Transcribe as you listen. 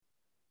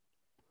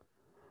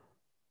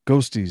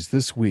Ghosties,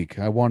 this week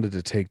I wanted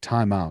to take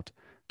time out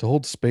to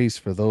hold space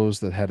for those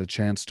that had a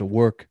chance to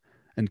work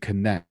and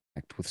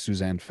connect with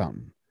Suzanne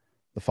Fountain.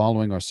 The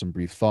following are some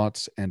brief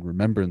thoughts and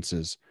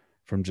remembrances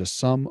from just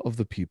some of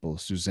the people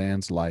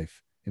Suzanne's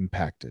life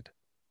impacted.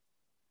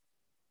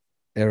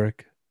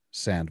 Eric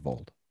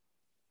Sandvold.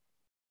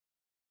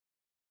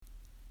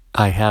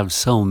 I have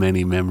so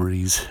many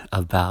memories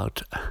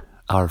about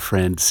our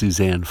friend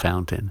Suzanne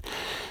Fountain.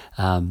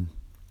 Um,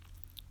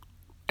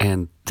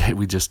 and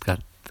we just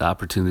got the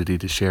opportunity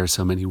to share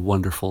so many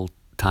wonderful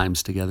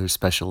times together,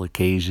 special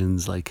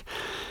occasions like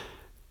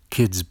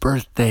kids'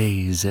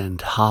 birthdays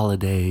and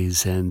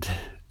holidays, and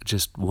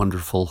just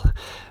wonderful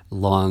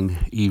long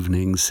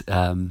evenings.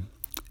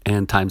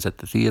 And times at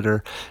the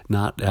theater,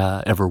 not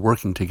ever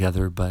working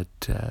together, but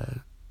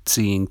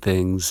seeing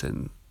things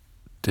and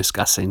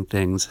discussing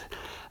things.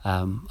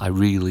 I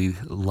really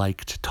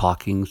liked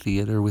talking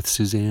theater with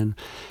Suzanne.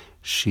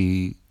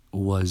 She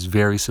was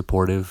very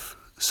supportive,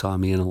 saw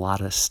me in a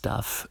lot of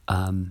stuff,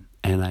 and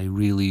I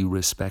really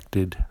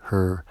respected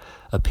her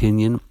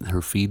opinion,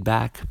 her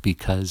feedback,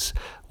 because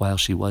while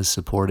she was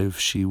supportive,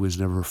 she was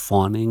never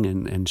fawning,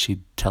 and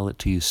she'd tell it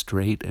to you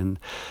straight. And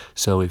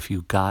so if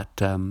you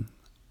got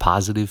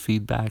positive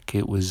feedback,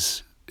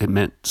 it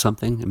meant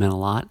something. It meant a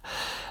lot.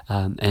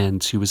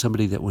 And she was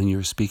somebody that when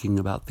you're speaking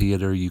about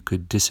theater, you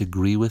could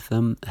disagree with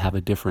them, have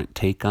a different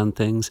take on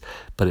things,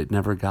 but it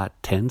never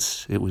got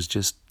tense. It was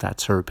just,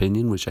 that's her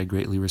opinion, which I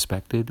greatly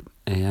respected.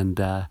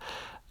 And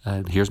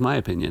here's my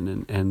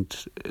opinion.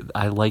 And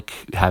I like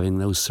having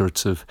those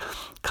sorts of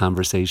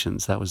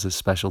conversations. That was a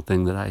special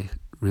thing that I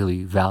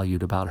really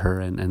valued about her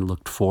and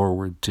looked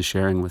forward to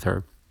sharing with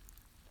her.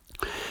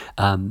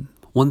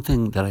 One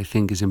thing that I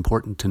think is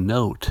important to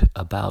note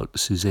about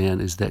Suzanne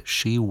is that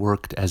she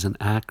worked as an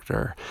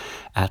actor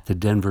at the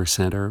Denver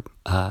Center,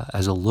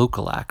 as a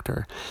local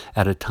actor,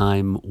 at a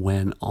time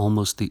when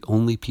almost the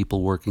only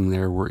people working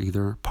there were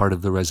either part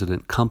of the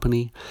resident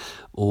company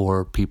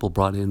or people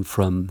brought in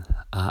from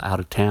out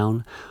of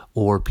town,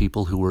 or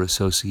people who were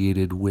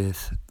associated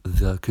with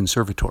the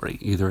conservatory,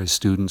 either as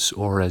students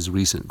or as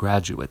recent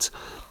graduates.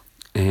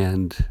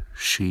 And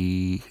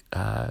she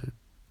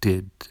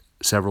did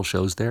several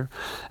shows there.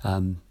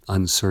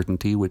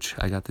 Uncertainty, which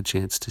I got the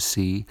chance to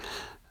see,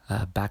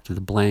 Back to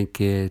the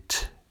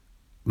Blanket,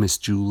 Miss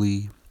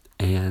Julie,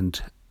 and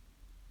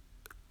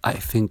I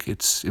think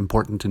it's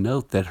important to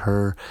note that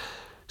her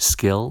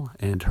skill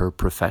and her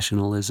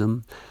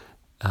professionalism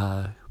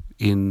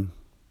in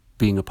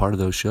being a part of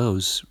those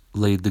shows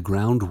laid the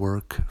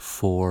groundwork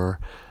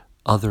for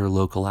other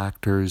local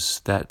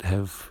actors that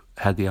have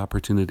had the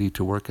opportunity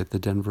to work at the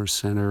Denver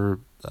Center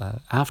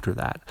after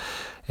that.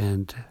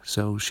 And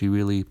so she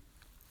really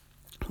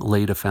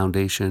laid a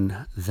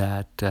foundation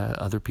that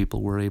other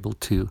people were able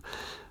to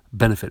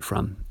benefit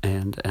from.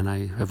 And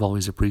I have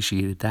always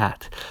appreciated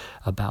that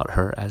about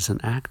her as an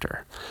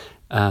actor.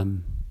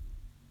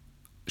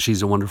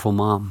 She's a wonderful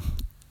mom,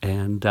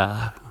 and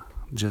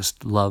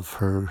just love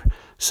her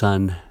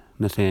son,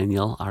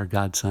 Nathaniel, our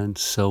godson,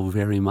 so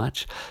very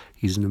much.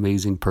 He's an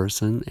amazing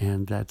person,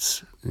 and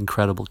that's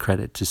incredible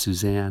credit to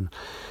Suzanne.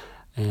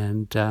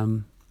 And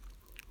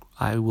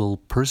I will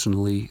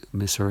personally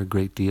miss her a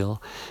great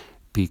deal,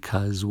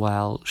 because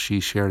while she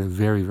shared a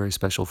very, very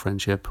special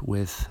friendship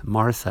with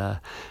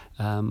Martha,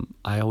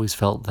 I always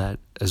felt that,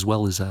 as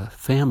well as a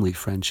family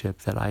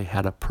friendship, that I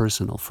had a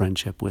personal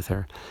friendship with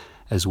her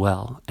as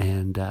well,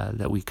 and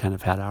that we kind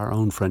of had our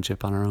own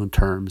friendship on our own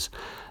terms.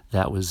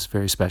 That was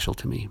very special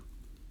to me.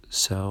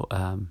 So,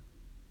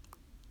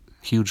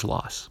 huge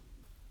loss.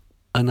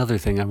 Another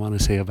thing I want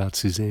to say about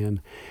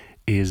Suzanne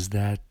is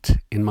that,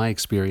 in my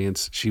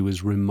experience, she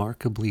was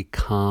remarkably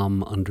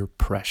calm under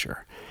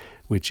pressure,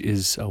 which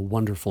is a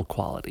wonderful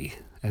quality.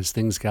 As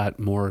things got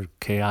more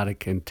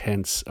chaotic and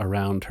tense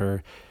around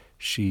her,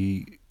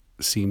 she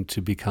seemed to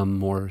become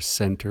more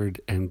centered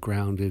and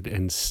grounded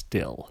and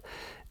still.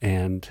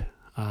 And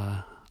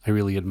I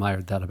really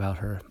admired that about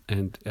her,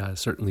 and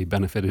certainly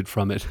benefited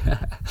from it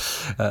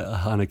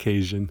on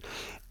occasion.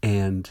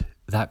 And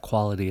that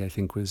quality, I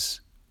think, was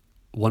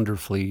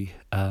wonderfully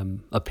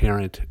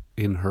apparent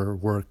in her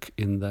work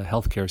in the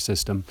healthcare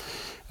system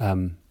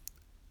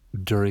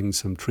during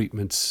some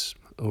treatments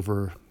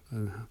over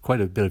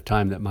quite a bit of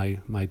time that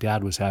my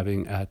dad was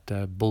having at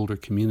Boulder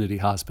Community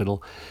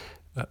Hospital.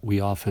 We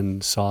often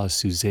saw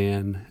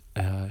Suzanne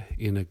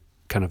in a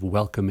kind of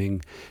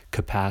welcoming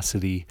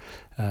capacity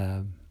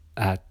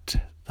at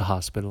the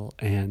hospital,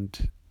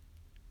 and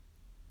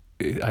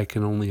I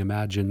can only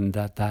imagine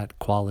that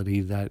quality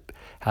that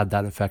had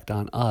that effect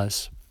on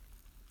us,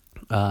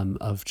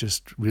 of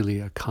just really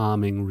a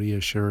calming,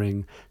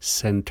 reassuring,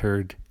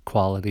 centered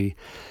quality,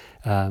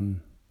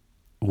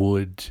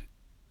 would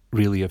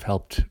really have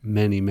helped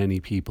many, many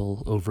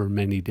people over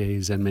many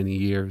days and many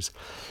years.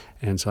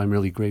 And so I'm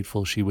really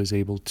grateful she was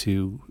able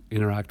to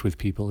interact with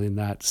people in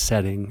that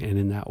setting and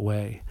in that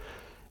way.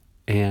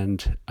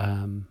 And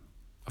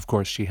of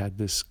course, she had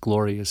this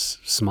glorious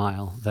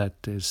smile that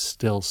is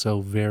still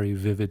so very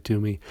vivid to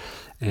me,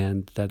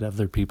 and that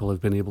other people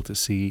have been able to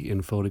see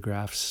in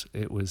photographs.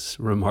 It was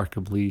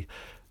remarkably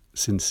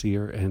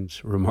sincere and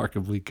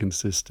remarkably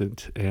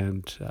consistent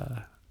and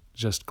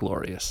just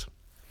glorious.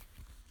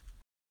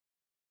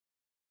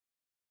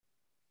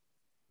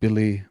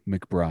 Billie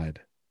McBride.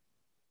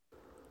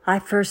 I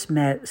first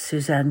met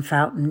Suzanne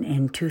Fountain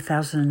in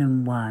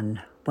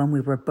 2001 when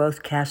we were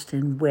both cast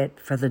in Wit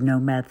for the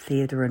Nomad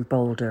Theater in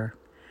Boulder.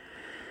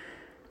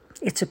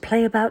 It's a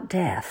play about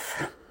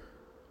death.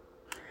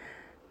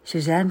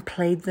 Suzanne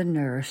played the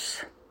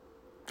nurse,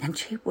 and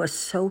she was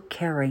so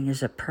caring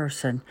as a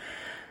person,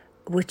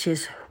 which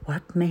is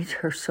what made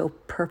her so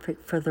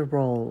perfect for the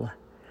role.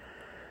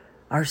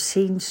 Our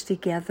scenes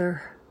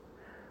together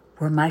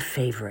were my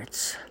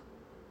favorites.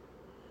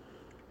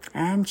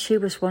 And she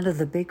was one of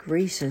the big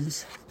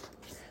reasons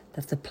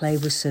that the play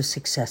was so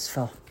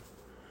successful.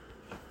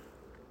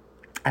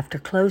 After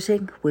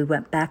closing, we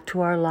went back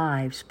to our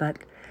lives, but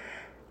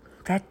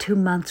that 2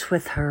 months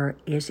with her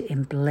is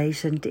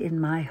emblazoned in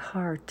my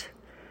heart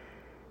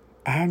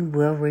and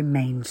will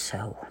remain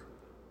so.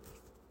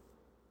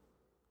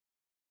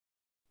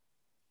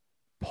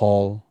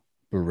 Paul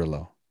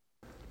Borrillo.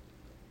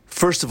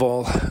 First of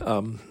all,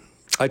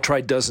 I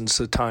tried dozens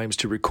of times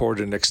to record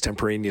an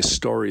extemporaneous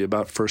story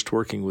about first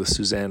working with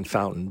Suzanne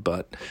Fountain,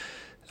 but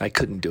I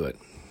couldn't do it.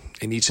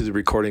 In each of the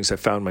recordings, I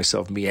found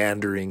myself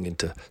meandering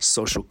into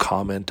social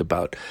comment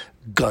about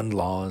gun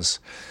laws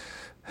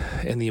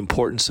and the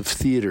importance of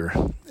theater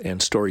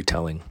and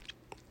storytelling.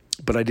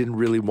 But I didn't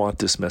really want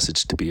this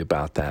message to be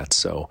about that,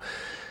 so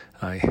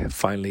I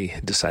finally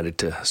decided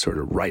to sort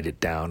of write it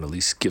down, at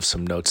least give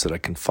some notes that I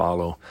can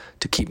follow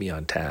to keep me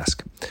on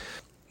task.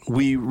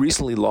 We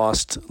recently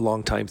lost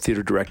longtime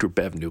theater director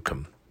Bev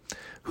Newcomb,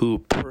 who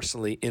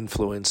personally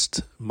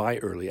influenced my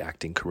early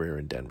acting career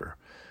in Denver.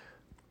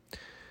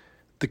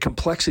 The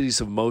complexities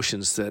of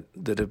emotions that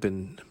have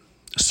been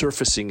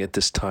surfacing at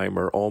this time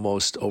are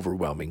almost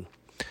overwhelming.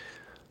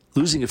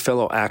 Losing a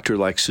fellow actor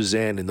like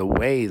Suzanne in the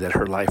way that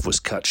her life was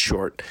cut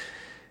short,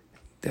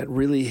 that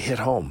really hit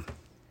home.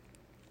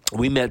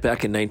 We met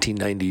back in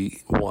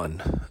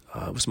 1991.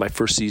 It was my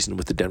first season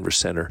with the Denver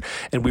Center,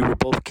 and we were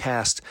both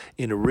cast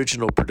in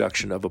original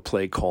production of a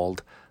play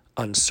called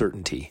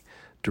Uncertainty,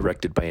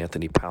 directed by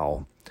Anthony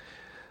Powell.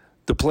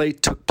 The play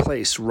took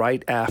place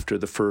right after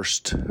the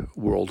First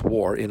World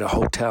War in a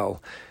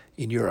hotel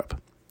in Europe.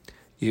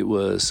 It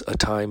was a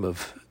time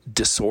of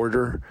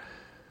disorder,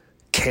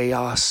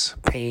 chaos,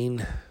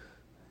 pain,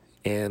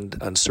 and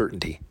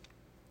uncertainty.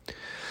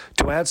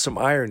 To add some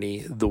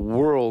irony, the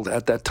world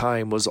at that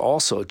time was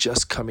also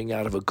just coming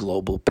out of a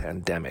global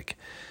pandemic.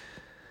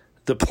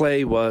 The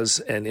play was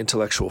an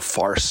intellectual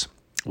farce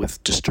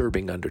with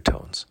disturbing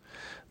undertones.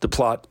 The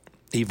plot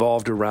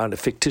evolved around a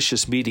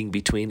fictitious meeting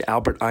between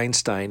Albert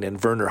Einstein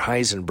and Werner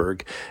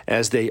Heisenberg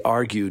as they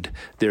argued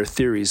their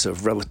theories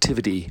of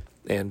relativity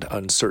and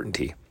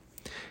uncertainty.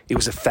 It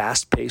was a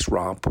fast-paced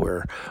romp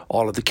where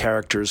all of the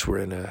characters were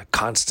in a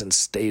constant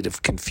state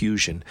of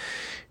confusion,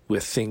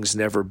 with things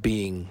never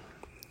being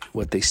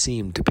what they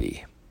seemed to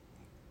be,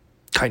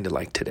 kind of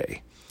like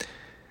today.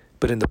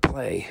 But in the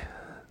play,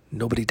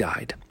 nobody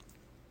died.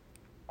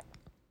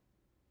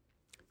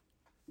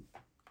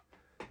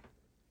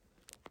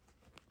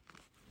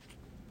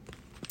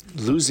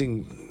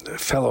 Losing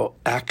fellow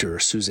actor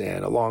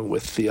Suzanne, along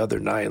with the other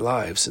 9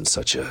 lives, in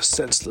such a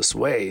senseless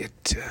way,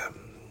 it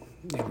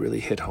really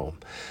hit home.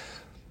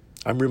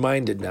 I'm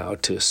reminded now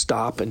to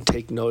stop and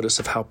take notice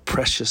of how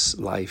precious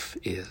life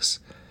is,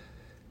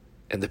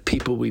 and the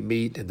people we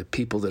meet and the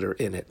people that are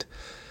in it.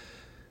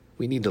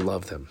 We need to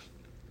love them.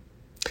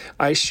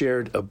 I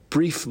shared a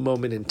brief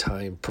moment in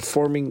time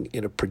performing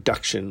in a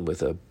production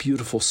with a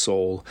beautiful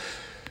soul,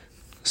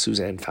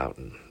 Suzanne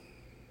Fountain.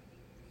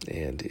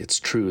 And it's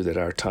true that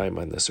our time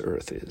on this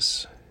earth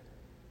is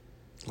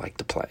like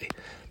the play.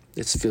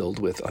 It's filled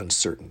with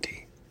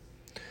uncertainty.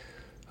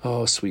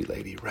 Oh, sweet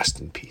lady, rest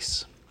in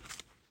peace.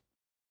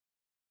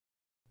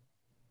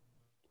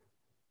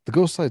 The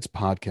Ghostlights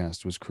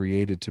podcast was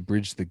created to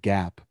bridge the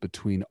gap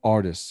between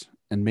artists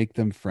and make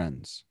them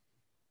friends.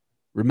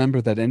 Remember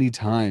that any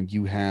time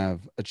you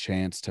have a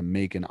chance to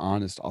make an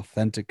honest,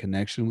 authentic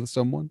connection with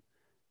someone,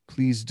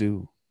 please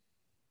do.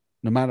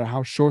 No matter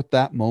how short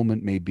that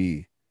moment may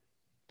be,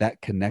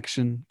 that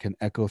connection can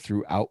echo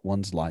throughout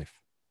one's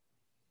life.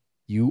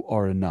 You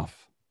are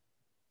enough.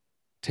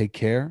 Take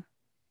care,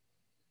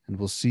 and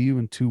we'll see you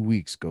in 2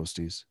 weeks,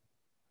 ghosties.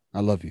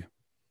 I love you.